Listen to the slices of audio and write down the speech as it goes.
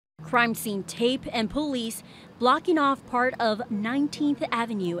Crime scene tape and police blocking off part of 19th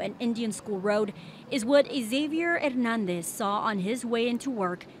Avenue and Indian School Road is what Xavier Hernandez saw on his way into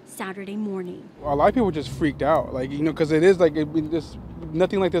work Saturday morning. A lot of people just freaked out, because it is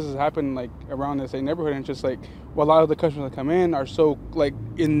nothing like this has happened around this neighborhood, and it's just a lot of the customers that come in are so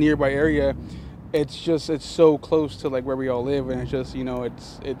in nearby area. It's so close to where we all live, and it's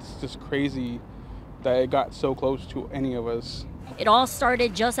just crazy that it got so close to any of us. It all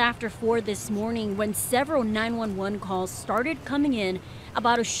started just after 4 this morning when several 911 calls started coming in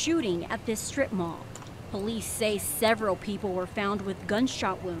about a shooting at this strip mall. Police say several people were found with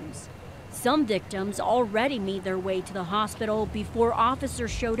gunshot wounds. Some victims already made their way to the hospital before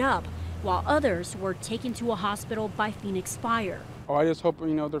officers showed up, while others were taken to a hospital by Phoenix Fire. Oh, I just hope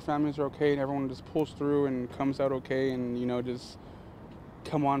their families are okay and everyone just pulls through and comes out okay, and just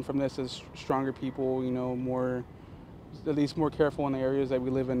come on from this as stronger people, at least more careful in the areas that we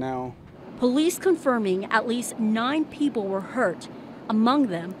live in now. Police confirming at least 9 people were hurt, among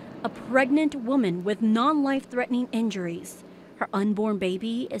them a pregnant woman with non-life-threatening injuries. Her unborn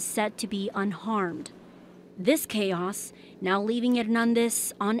baby is said to be unharmed. This chaos now leaving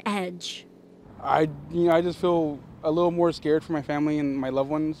Hernandez on edge. I just feel a little more scared for my family and my loved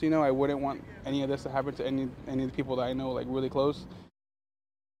ones. I wouldn't want any of this to happen to any of the people that I know really close.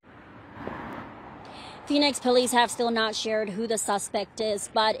 Phoenix police have still not shared who the suspect is,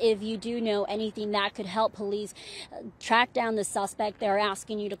 but if you do know anything that could help police track down the suspect, they're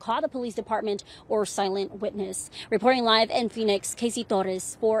asking you to call the police department or silent witness. Reporting live in Phoenix, Casey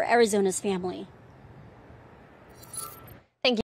Torres for Arizona's Family.